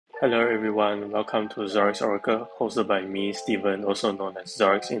Hello everyone, welcome to Zorix Oracle, hosted by me, Steven, also known as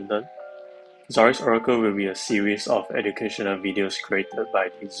Zorix Intern. Zorix Oracle will be a series of educational videos created by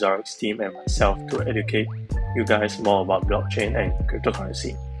the Zorix team and myself to educate you guys more about blockchain and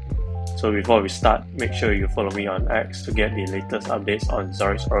cryptocurrency. So before we start, make sure you follow me on X to get the latest updates on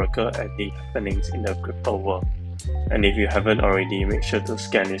Zorix Oracle and the happenings in the crypto world. And if you haven't already, make sure to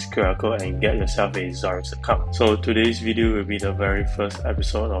scan this QR code and get yourself a Zorix account. So today's video will be the very first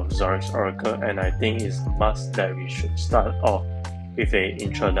episode of Zorix Oracle, and I think it's a must that we should start off with an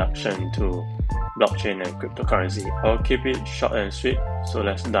introduction to blockchain and cryptocurrency. I'll keep it short and sweet, so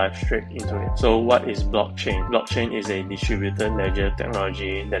let's dive straight into it. So what is blockchain? Blockchain is a distributed ledger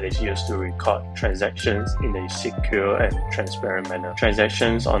technology that is used to record transactions in a secure and transparent manner.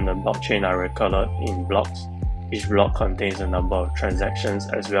 Transactions on the blockchain are recorded in blocks. Each block contains a number of transactions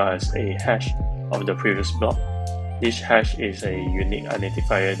as well as a hash of the previous block. This hash is a unique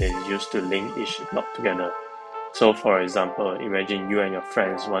identifier that is used to link each block together. So for example, imagine you and your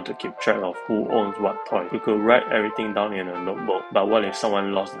friends want to keep track of who owns what toy. You could write everything down in a notebook, but what if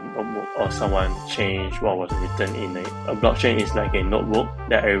someone lost the notebook or someone changed what was written in it? A blockchain is like a notebook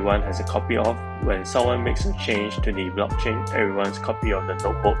that everyone has a copy of. When someone makes a change to the blockchain, everyone's copy of the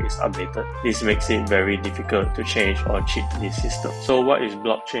notebook is updated. This makes it very difficult to change or cheat the system. So what is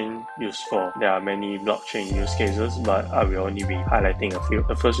blockchain used for? There are many blockchain use cases, but I will only be highlighting a few.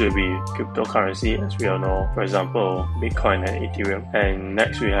 The first will be cryptocurrency, as we all know, for example, Bitcoin and Ethereum. And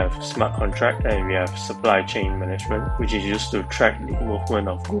next we have smart contract, and we have supply chain management, which is used to track the movement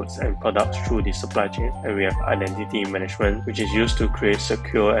of goods and products through the supply chain. And we have identity management, which is used to create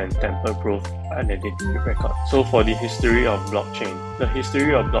secure and tamper-proof identity record. So for the history of blockchain, the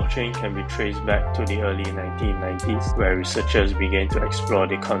history of blockchain can be traced back to the early 1990s, where researchers began to explore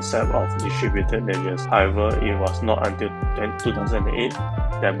the concept of distributed ledgers. However, it was not until 2008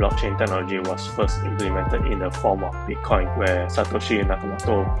 that blockchain technology was first implemented in the form of Bitcoin, where Satoshi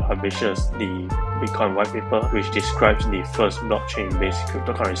Nakamoto publishes the Bitcoin white paper, which describes the first blockchain-based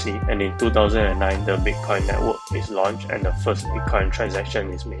cryptocurrency. And in 2009, the Bitcoin network is launched and the first Bitcoin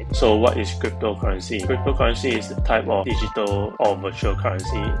transaction is made. So what is cryptocurrency? Cryptocurrency is the type of digital or virtual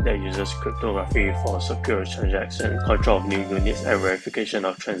currency that uses cryptography for secure transactions, control of new units, and verification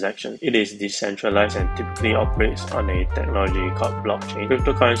of transactions. It is decentralized and typically operates on a technology called blockchain.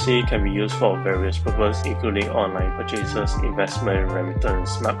 Cryptocurrency can be used for various purposes, including online purchases, investment,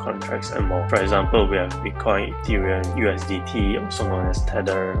 remittance, smart contracts, and more. For example, we have Bitcoin, Ethereum, USDT, also known as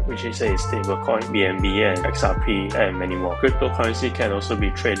Tether, which is a stablecoin, BNB, and XRP, and many more. Cryptocurrency can also be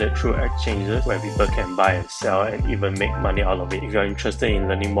traded through exchanges where people can buy and sell and even make money out of it. If you are interested in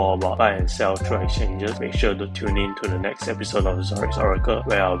learning more about buy and sell through exchanges, make sure to tune in to the next episode of Zorix Oracle,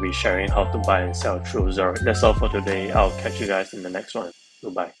 where I'll be sharing how to buy and sell through Zorix. That's all for today. I'll catch you guys in the next one.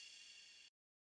 Goodbye.